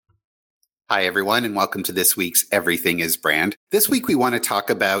Hi, everyone, and welcome to this week's Everything is Brand. This week, we want to talk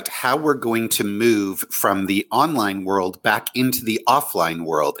about how we're going to move from the online world back into the offline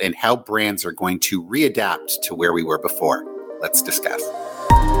world and how brands are going to readapt to where we were before. Let's discuss.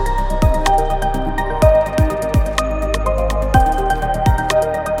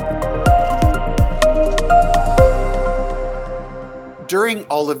 During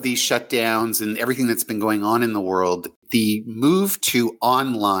all of these shutdowns and everything that's been going on in the world, the move to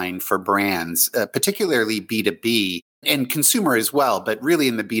online for brands, particularly B2B and consumer as well, but really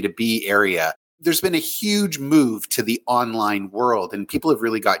in the B2B area, there's been a huge move to the online world and people have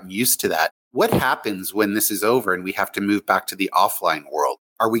really gotten used to that. What happens when this is over and we have to move back to the offline world?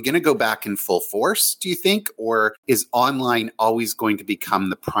 Are we going to go back in full force, do you think? Or is online always going to become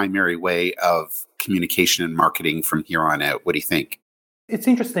the primary way of communication and marketing from here on out? What do you think? It's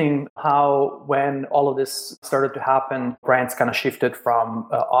interesting how when all of this started to happen, brands kind of shifted from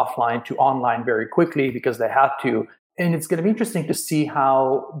offline to online very quickly because they had to. And it's going to be interesting to see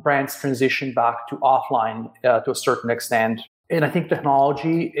how brands transition back to offline to a certain extent. And I think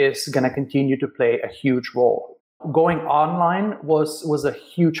technology is going to continue to play a huge role. Going online was a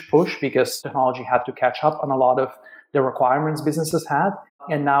huge push because technology had to catch up on a lot of the requirements businesses had.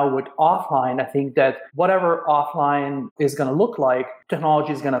 And now with offline, I think that whatever offline is going to look like,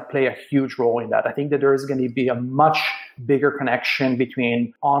 technology is going to play a huge role in that. I think that there is going to be a much bigger connection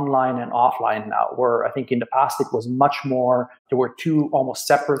between online and offline now, where I think in the past it was much more, there were two almost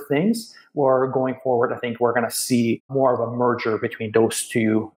separate things, where going forward, I think we're going to see more of a merger between those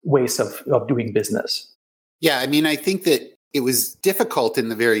two ways of doing business. Yeah, I mean, I think that it was difficult in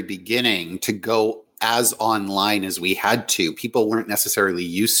the very beginning to go as online as we had to. People weren't necessarily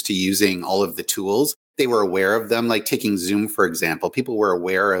used to using all of the tools. They were aware of them, like taking Zoom, for example. People were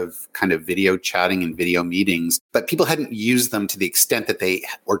aware of kind of video chatting and video meetings, but people hadn't used them to the extent that they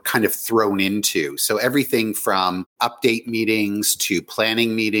were kind of thrown into. So everything from update meetings to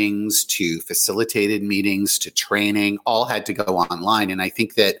planning meetings to facilitated meetings to training all had to go online. And I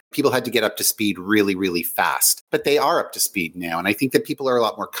think that people had to get up to speed really, really fast. But they are up to speed now. And I think that people are a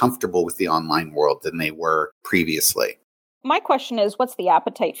lot more comfortable with the online world than they were previously. My question is, what's the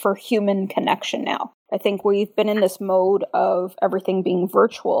appetite for human connection now? I think we've been in this mode of everything being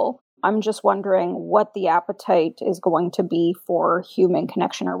virtual. I'm just wondering what the appetite is going to be for human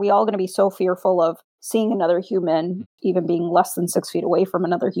connection. Are we all going to be so fearful of seeing another human, even being less than 6 feet away from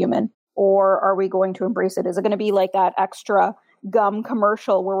another human? Or are we going to embrace it? Is it going to be like that extra gum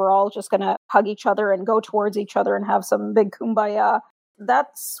commercial where we're all just going to hug each other and go towards each other and have some big kumbaya?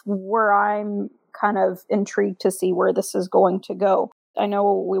 That's where I'm kind of intrigued to see where this is going to go. I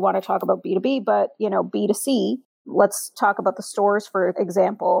know we want to talk about B2B, but, B2C, let's talk about the stores, for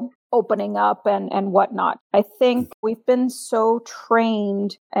example, opening up and whatnot. I think we've been so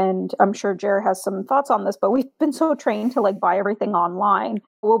trained, and I'm sure Jared has some thoughts on this, but we've been so trained to buy everything online.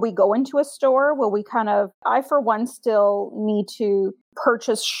 Will we go into a store? Will we I for one still need to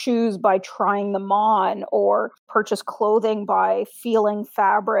purchase shoes by trying them on or purchase clothing by feeling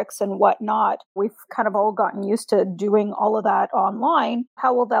fabrics and whatnot. We've kind of all gotten used to doing all of that online.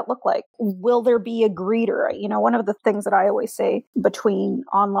 How will that look like? Will there be a greeter? One of the things that I always say between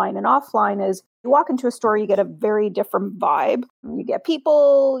online and offline is you walk into a store, you get a very different vibe. You get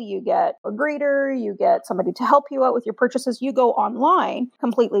people, you get a greeter, you get somebody to help you out with your purchases. You go online,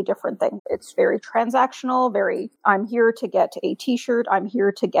 completely different thing. It's very transactional, I'm here to get a t-shirt, I'm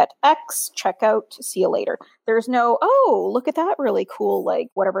here to get X, check out, see you later. There's no, look at that really cool,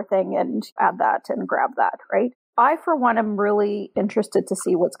 whatever thing and add that and grab that, right? I, for one, am really interested to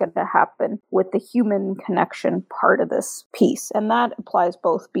see what's going to happen with the human connection part of this piece. And that applies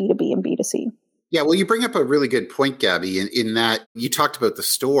both B2B and B2C. Yeah, well, you bring up a really good point, Gabby, in that you talked about the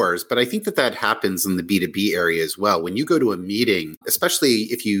stores, but I think that happens in the B2B area as well. When you go to a meeting, especially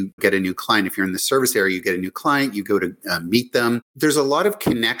if you get a new client, if you're in the service area, you get a new client, you go to meet them. There's a lot of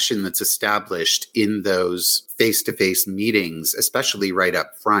connection that's established in those face-to-face meetings, especially right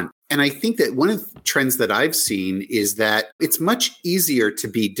up front. And I think that one of the trends that I've seen is that it's much easier to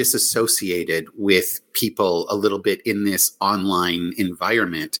be disassociated with people a little bit in this online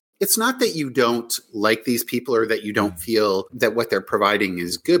environment. It's not that you don't like these people or that you don't feel that what they're providing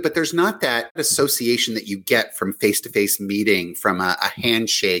is good, but there's not that association that you get from face-to-face meeting, from a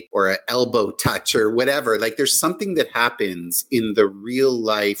handshake or an elbow touch or whatever. There's something that happens in the real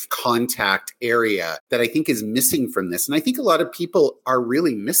life contact area that I think is missing from this. And I think a lot of people are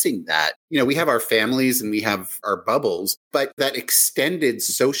really missing that. We have our families and we have our bubbles, but that extended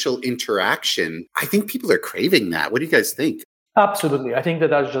social interaction, I think people are craving that. What do you guys think? Absolutely. I think that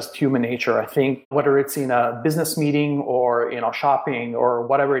that's just human nature. I think whether it's in a business meeting or, shopping or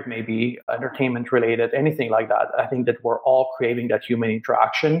whatever it may be, entertainment related, anything like that, I think that we're all craving that human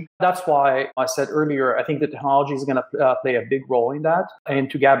interaction. That's why I said earlier, I think the technology is going to play a big role in that. And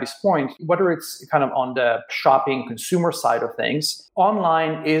to Gabby's point, whether it's kind of on the shopping consumer side of things,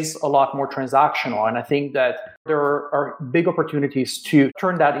 online is a lot more transactional. And I think that there are big opportunities to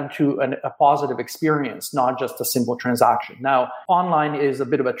turn that into a positive experience, not just a simple transaction. Now, online is a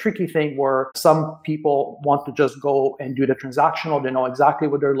bit of a tricky thing where some people want to just go and do the transactional. They know exactly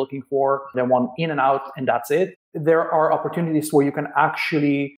what they're looking for. They want in and out, and that's it. There are opportunities where you can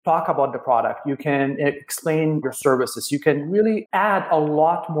actually talk about the product. You can explain your services. You can really add a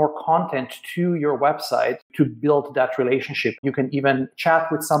lot more content to your website to build that relationship. You can even chat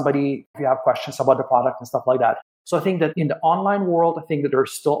with somebody if you have questions about the product and stuff like that. So I think that in the online world, I think that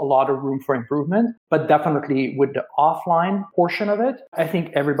there's still a lot of room for improvement, but definitely with the offline portion of it, I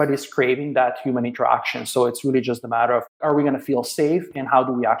think everybody's craving that human interaction. So it's really just a matter of, are we going to feel safe, and how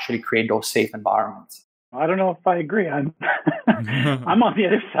do we actually create those safe environments? I don't know if I agree. I'm on the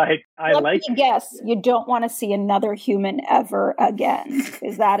other side. Let me guess, you don't want to see another human ever again.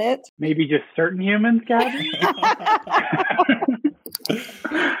 Is that it? Maybe just certain humans, Gabby?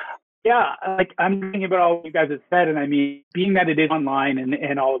 Yeah, I'm thinking about all you guys have said, and I mean, being that it is online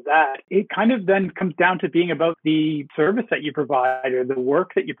and all of that, it kind of then comes down to being about the service that you provide or the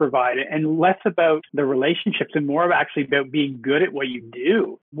work that you provide, and less about the relationships and more of actually about being good at what you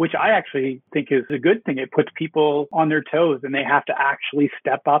do, which I actually think is a good thing. It puts people on their toes, and they have to actually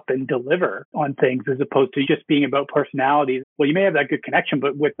step up and deliver on things as opposed to just being about personalities. Well, you may have that good connection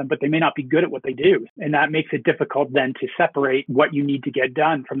with them, but they may not be good at what they do. And that makes it difficult then to separate what you need to get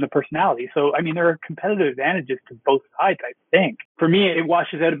done from the personality. So, I mean, there are competitive advantages to both sides, I think. For me, it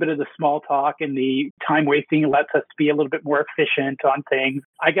washes out a bit of the small talk and the time wasting. It lets us be a little bit more efficient on things.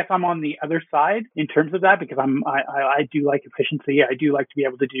 I guess I'm on the other side in terms of that because I do like efficiency. I do like to be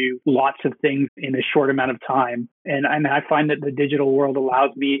able to do lots of things in a short amount of time. And I find that the digital world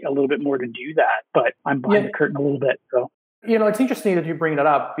allows me a little bit more to do that, but I'm behind the curtain a little bit. So, it's interesting that you bring that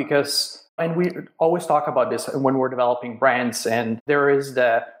up because and we always talk about this when we're developing brands, and there is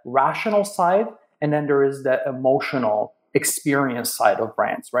the rational side, and then there is the emotional experience side of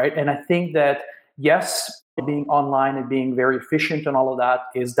brands, right? And I think that, yes, being online and being very efficient and all of that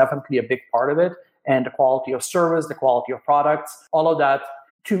is definitely a big part of it. And the quality of service, the quality of products, all of that,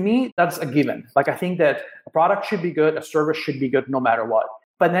 to me, that's a given. Like, I think that a product should be good, a service should be good no matter what.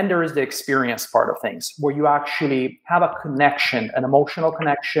 But then there is the experience part of things where you actually have a connection, an emotional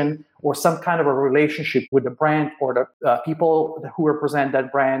connection, or some kind of a relationship with the brand or the people who represent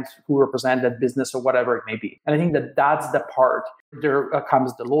that brand, who represent that business or whatever it may be. And I think that that's the part. There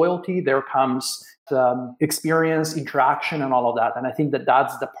comes the loyalty, there comes the experience, interaction, and all of that. And I think that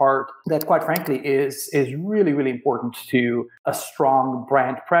that's the part that, quite frankly, is really, really important to a strong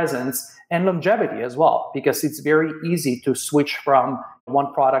brand presence and longevity as well, because it's very easy to switch from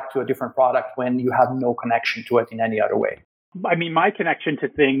one product to a different product when you have no connection to it in any other way. I mean, my connection to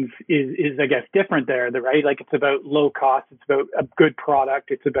things is I guess, different there, right? Like, it's about low cost. It's about a good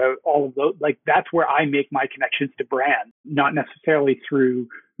product. It's about all of those. Like, that's where I make my connections to brand, not necessarily through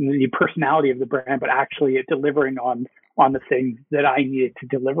the personality of the brand, but actually delivering on the things that I needed to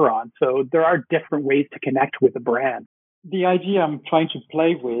deliver on. So there are different ways to connect with a brand. The idea I'm trying to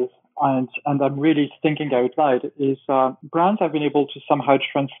play with, and I'm really thinking out loud, is brands have been able to somehow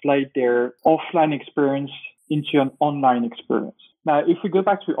translate their offline experience into an online experience. Now, if we go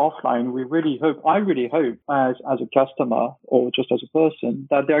back to offline, I really hope as a customer or just as a person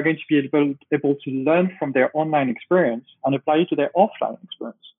that they're going to be able to learn from their online experience and apply it to their offline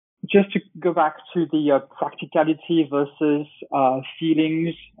experience. Just to go back to the practicality versus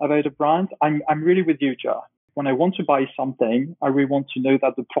feelings about a brand, I'm really with you, Joe. When I want to buy something, I really want to know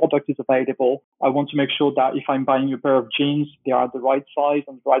that the product is available. I want to make sure that if I'm buying a pair of jeans, they are the right size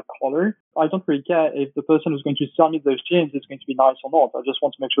and the right color. I don't really care if the person who's going to sell me those jeans is going to be nice or not. I just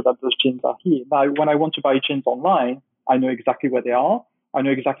want to make sure that those jeans are here. Now, when I want to buy jeans online, I know exactly where they are. I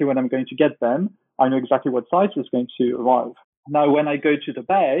know exactly when I'm going to get them. I know exactly what size is going to arrive. Now, when I go to the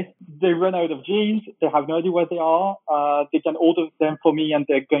Bay, they run out of jeans. They have no idea where they are. They can order them for me and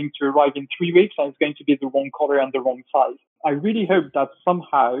they're going to arrive in 3 weeks and it's going to be the wrong color and the wrong size. I really hope that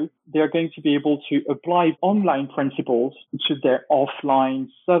somehow they're going to be able to apply online principles to their offline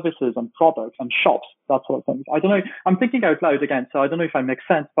services and products and shops, that sort of thing. I don't know. I'm thinking out loud again, so I don't know if I make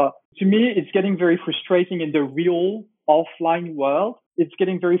sense, but to me, it's getting very frustrating in the real offline world. It's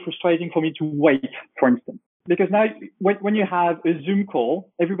getting very frustrating for me to wait, for instance. Because now when you have a Zoom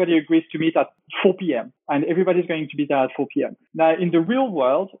call, everybody agrees to meet at 4 p.m. and everybody's going to be there at 4 p.m. Now, in the real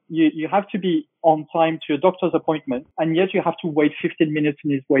world, you have to be on time to a doctor's appointment, and yet you have to wait 15 minutes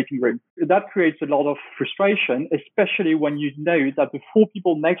in his waiting room. That creates a lot of frustration, especially when you know that the 4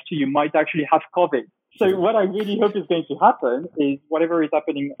 people next to you might actually have COVID. So what I really hope is going to happen is whatever is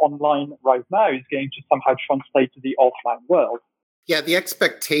happening online right now is going to somehow translate to the offline world. Yeah, the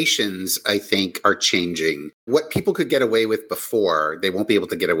expectations, I think, are changing. What people could get away with before, they won't be able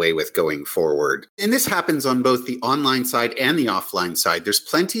to get away with going forward. And this happens on both the online side and the offline side. There's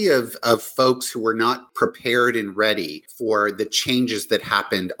plenty of folks who were not prepared and ready for the changes that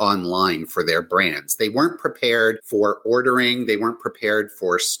happened online for their brands. They weren't prepared for ordering. They weren't prepared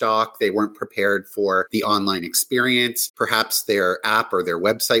for stock. They weren't prepared for the online experience. Perhaps their app or their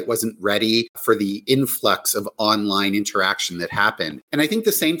website wasn't ready for the influx of online interaction that happened. And I think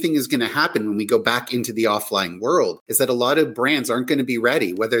the same thing is going to happen when we go back into the offline world, is that a lot of brands aren't going to be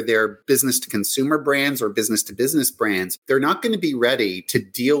ready, whether they're business to consumer brands or business to business brands. They're not going to be ready to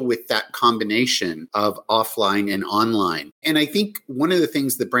deal with that combination of offline and online. And I think one of the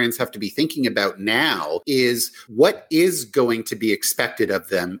things that brands have to be thinking about now is what is going to be expected of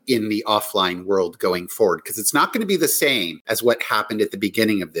them in the offline world going forward, because it's not going to be the same as what happened at the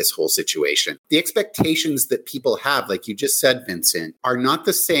beginning of this whole situation. The expectations that people have, like you just said, Vincent, are not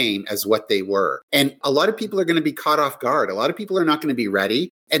the same as what they were. And a lot of people are going to be caught off guard. A lot of people are not going to be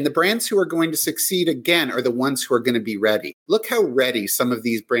ready. And the brands who are going to succeed again are the ones who are going to be ready. Look how ready some of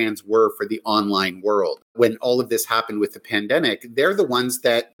these brands were for the online world. When all of this happened with the pandemic, they're the ones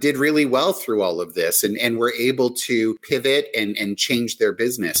that did really well through all of this and were able to pivot and change their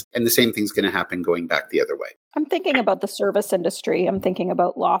business. And the same thing's going to happen going back the other way. I'm thinking about the service industry. I'm thinking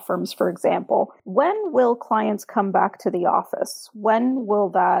about law firms, for example. When will clients come back to the office? When will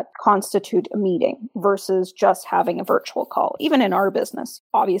that constitute a meeting versus just having a virtual call? Even in our business,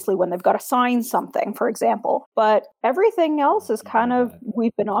 obviously when they've got to sign something, for example, but everything else is kind of,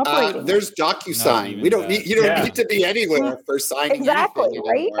 we've been operating. There's DocuSign. You don't need to be anywhere for signing. Exactly,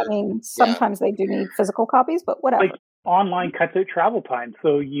 right? Anymore. I mean, sometimes they do need physical copies, but whatever. Like, online cuts out travel time.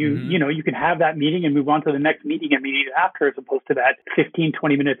 So you can have that meeting and move on to the next meeting immediately after, as opposed to that 15,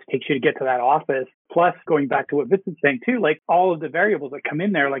 20 minutes it takes you to get to that office. Plus, going back to what Vincent's saying too, like all of the variables that come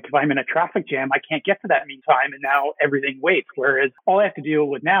in there, like if I'm in a traffic jam, I can't get to that meeting time and now everything waits. Whereas all I have to deal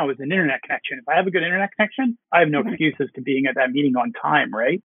with now is an internet connection. If I have a good internet connection, I have no excuses to being at that meeting on time,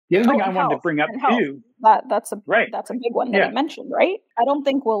 right? The other thing I wanted to bring up too. That's a big one that you mentioned, right? I don't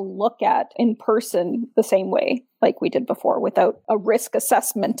think we'll look at in person the same way like we did before without a risk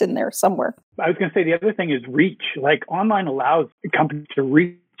assessment in there somewhere. I was going to say the other thing is reach. Like online allows companies to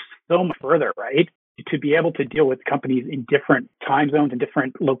reach so much further, right? To be able to deal with companies in different time zones and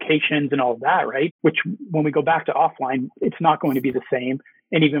different locations and all of that, right? Which when we go back to offline, it's not going to be the same.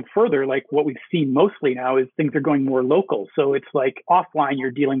 And even further, like what we've seen mostly now is things are going more local. So it's like offline, you're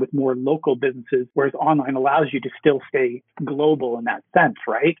dealing with more local businesses, whereas online allows you to still stay global in that sense,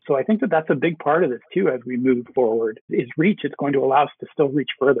 right? So I think that that's a big part of this too, as we move forward, is reach. It's going to allow us to still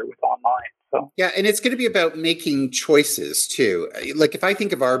reach further with online. So. Yeah, and it's going to be about making choices too. Like if I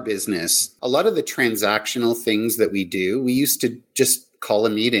think of our business, a lot of the transactional things that we do, we used to just call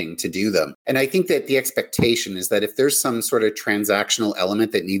a meeting to do them. And I think that the expectation is that if there's some sort of transactional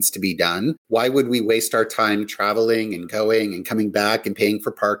element that needs to be done, why would we waste our time traveling and going and coming back and paying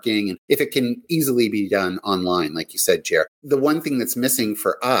for parking? And if it can easily be done online, like you said, Jer. The one thing that's missing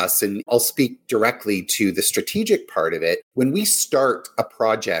for us, and I'll speak directly to the strategic part of it, when we start a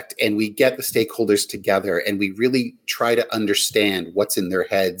project and we get the stakeholders together and we really try to understand what's in their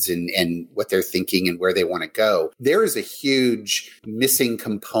heads and what they're thinking and where they want to go, there is a huge missing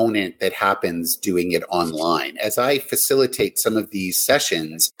component that happens doing it online. As I facilitate some of these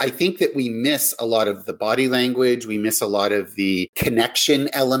sessions, I think that we miss a lot of the body language, we miss a lot of the connection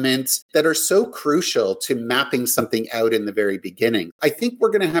elements that are so crucial to mapping something out in the very beginning. I think we're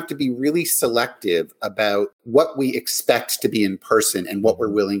going to have to be really selective about what we expect to be in person and what we're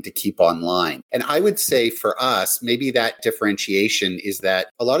willing to keep online. And I would say for us, maybe that differentiation is that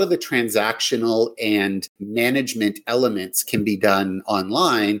a lot of the transactional and management elements can be done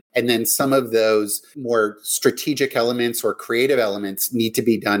online. And then some of those more strategic elements or creative elements need to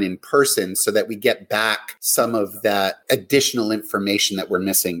be done in person so that we get back some of that additional information that we're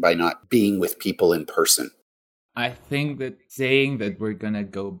missing by not being with people in person. I think that saying that we're going to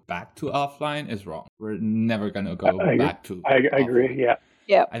go back to offline is wrong. We're never going to go back to I agree, yeah.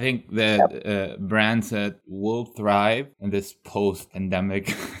 Yeah. I think that brands that will thrive in this post-pandemic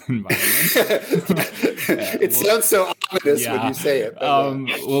environment. It sounds so ominous when you say it.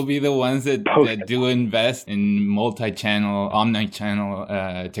 Will be the ones that do invest in multi-channel,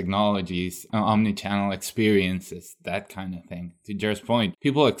 omni-channel technologies, omni-channel experiences, that kind of thing. To Jer's point,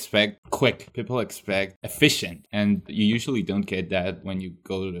 people expect quick, people expect efficient, and you usually don't get that when you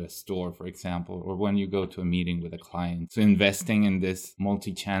go to a store, for example, or when you go to a meeting with a client. So investing in this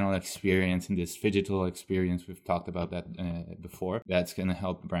multi-channel experience, in this digital experience, we've talked about that before, that's going to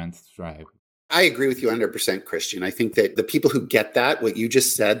help brands thrive. I agree with you 100%, Christian. I think that the people who get that, what you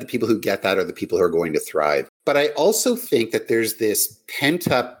just said, the people who get that are the people who are going to thrive. But I also think that there's this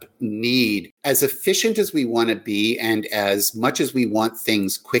pent-up need, as efficient as we want to be and as much as we want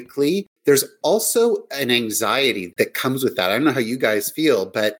things quickly, there's also an anxiety that comes with that. I don't know how you guys feel,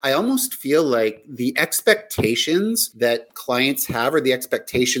 but I almost feel like the expectations that clients have or the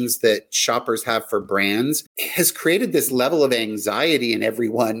expectations that shoppers have for brands has created this level of anxiety in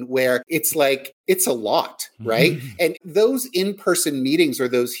everyone where it's like, it's a lot, right? And those in-person meetings or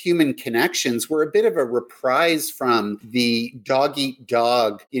those human connections were a bit of a reprise from the dog eat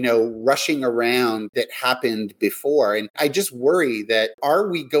dog, rushing around that happened before. And I just worry that, are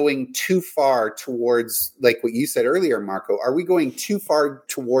we going too far towards, like what you said earlier, Marco, are we going too far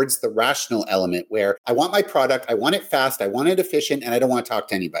towards the rational element where I want my product, I want it fast, I want it efficient, and I don't want to talk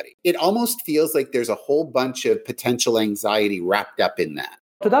to anybody? It almost feels like there's a whole bunch of potential anxiety wrapped up in that.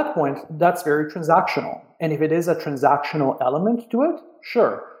 To that point, that's very transactional. And if it is a transactional element to it,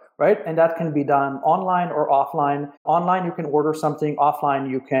 sure, right? And that can be done online or offline. Online, you can order something.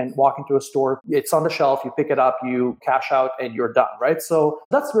 Offline, you can walk into a store. It's on the shelf. You pick it up, you cash out, and you're done, right? So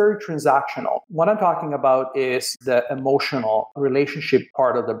that's very transactional. What I'm talking about is the emotional relationship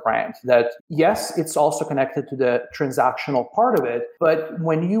part of the brand. That, yes, it's also connected to the transactional part of it. But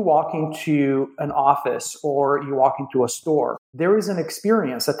when you walk into an office or you walk into a store, there is an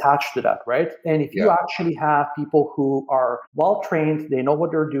experience attached to that, right? And if you actually have people who are well-trained, they know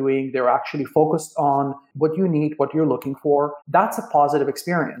what they're doing, they're actually focused on what you need, what you're looking for, that's a positive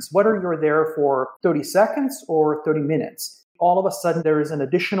experience. Whether you're there for 30 seconds or 30 minutes, all of a sudden there is an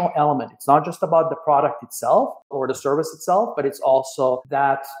additional element. It's not just about the product itself or the service itself, but it's also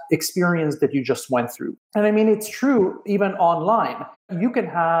that experience that you just went through. And I mean, it's true even online. You can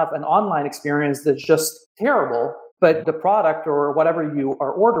have an online experience that's just terrible, but the product or whatever you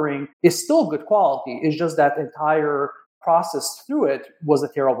are ordering is still good quality. It's just that entire process through it was a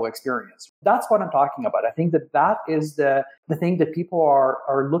terrible experience. That's what I'm talking about. I think that is the thing that people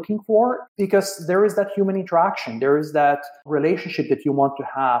are looking for, because there is that human interaction. There is that relationship that you want to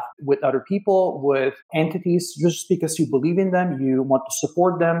have with other people, with entities, just because you believe in them, you want to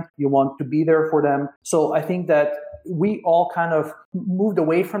support them, you want to be there for them. So I think that we all kind of moved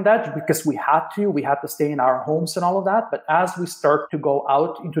away from that because we had to stay in our homes and all of that. But as we start to go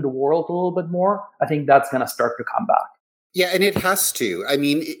out into the world a little bit more, I think that's going to start to come back. Yeah, and it has to. I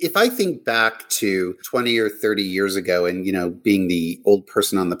mean, if I think back to 20 or 30 years ago and, being the old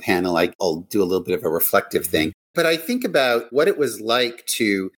person on the panel, I'll do a little bit of a reflective thing. But I think about what it was like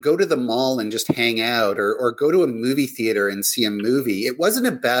to go to the mall and just hang out or go to a movie theater and see a movie. It wasn't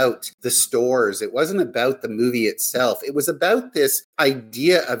about the stores. It wasn't about the movie itself. It was about this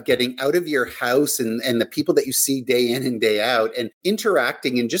idea of getting out of your house and the people that you see day in and day out and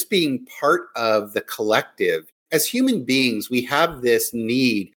interacting and just being part of the collective. As human beings, we have this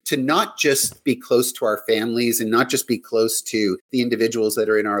need to not just be close to our families and not just be close to the individuals that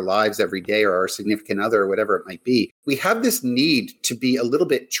are in our lives every day or our significant other or whatever it might be. We have this need to be a little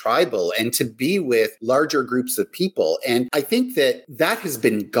bit tribal and to be with larger groups of people. And I think that has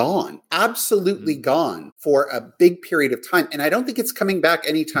been gone, absolutely gone for a big period of time. And I don't think it's coming back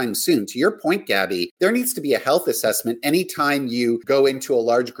anytime soon. To your point, Gabby, there needs to be a health assessment anytime you go into a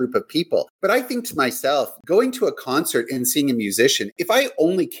large group of people. But I think to myself, going to a concert and seeing a musician, if I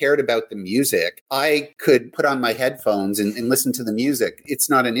only cared about the music, I could put on my headphones and listen to the music. It's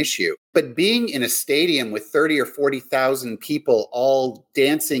not an issue. But being in a stadium with 30 or 40,000 people all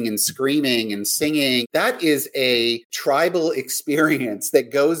dancing and screaming and singing, that is a tribal experience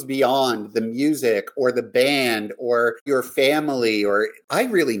that goes beyond the music or the band or your family. Or I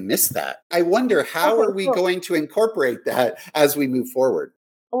really miss that. I wonder, how are we going to incorporate that as we move forward?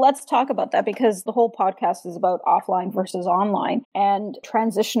 Let's talk about that, because the whole podcast is about offline versus online and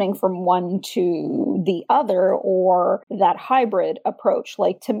transitioning from one to the other, or that hybrid approach.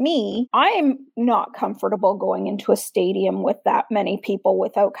 Like, to me, I'm not comfortable going into a stadium with that many people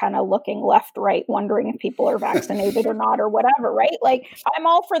without kind of looking left, right, wondering if people are vaccinated or not or whatever, right? Like, I'm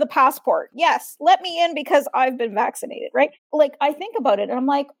all for the passport. Yes, let me in because I've been vaccinated, right? Like, I think about it and I'm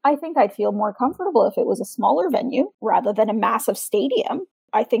like, I think I'd feel more comfortable if it was a smaller venue rather than a massive stadium.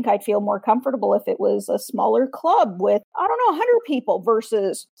 I think I'd feel more comfortable if it was a smaller club with, 100 people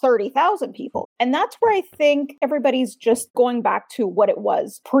versus 30,000 people. And that's where I think everybody's just going back to what it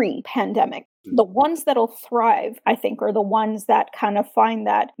was pre-pandemic. The ones that'll thrive, I think, are the ones that kind of find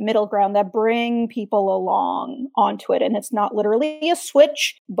that middle ground, that bring people along onto it. And it's not literally a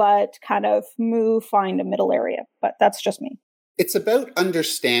switch, but kind of find a middle area. But that's just me. It's about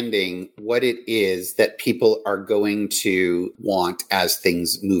understanding what it is that people are going to want as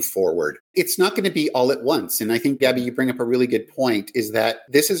things move forward. It's not going to be all at once. And I think, Gabby, you bring up a really good point, is that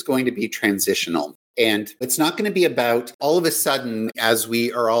this is going to be transitional. And it's not going to be about all of a sudden, as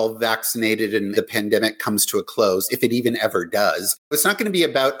we are all vaccinated and the pandemic comes to a close, if it even ever does, it's not going to be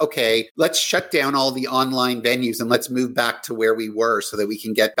about, okay, let's shut down all the online venues and let's move back to where we were so that we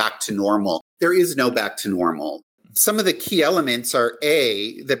can get back to normal. There is no back to normal. Some of the key elements are,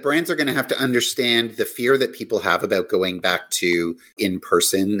 A, that brands are going to have to understand the fear that people have about going back to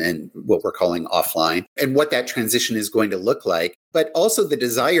in-person and what we're calling offline, and what that transition is going to look like, but also the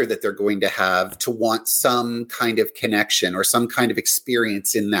desire that they're going to have to want some kind of connection or some kind of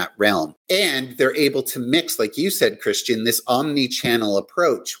experience in that realm. And they're able to mix, like you said, Christian, this omni-channel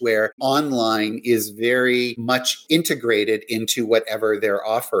approach where online is very much integrated into whatever they're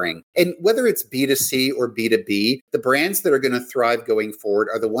offering. And whether it's B2C or B2B, the brands that are going to thrive going forward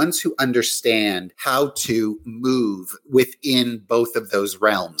are the ones who understand how to move within both of those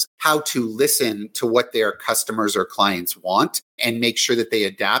realms, how to listen to what their customers or clients want and make sure that they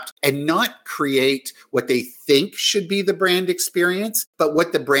adapt and not create what they think should be the brand experience, but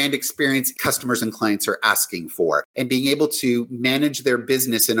what the brand experience customers and clients are asking for, and being able to manage their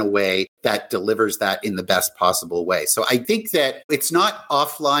business in a way that delivers that in the best possible way. So I think that it's not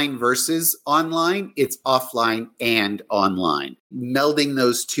offline versus online, it's offline and online. Melding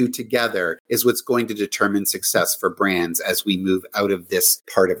those two together is what's going to determine success for brands as we move out of this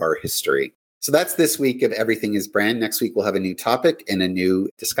part of our history. So that's this week of Everything is Brand. Next week, we'll have a new topic and a new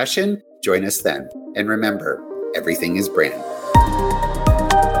discussion. Join us then. And remember, everything is brand.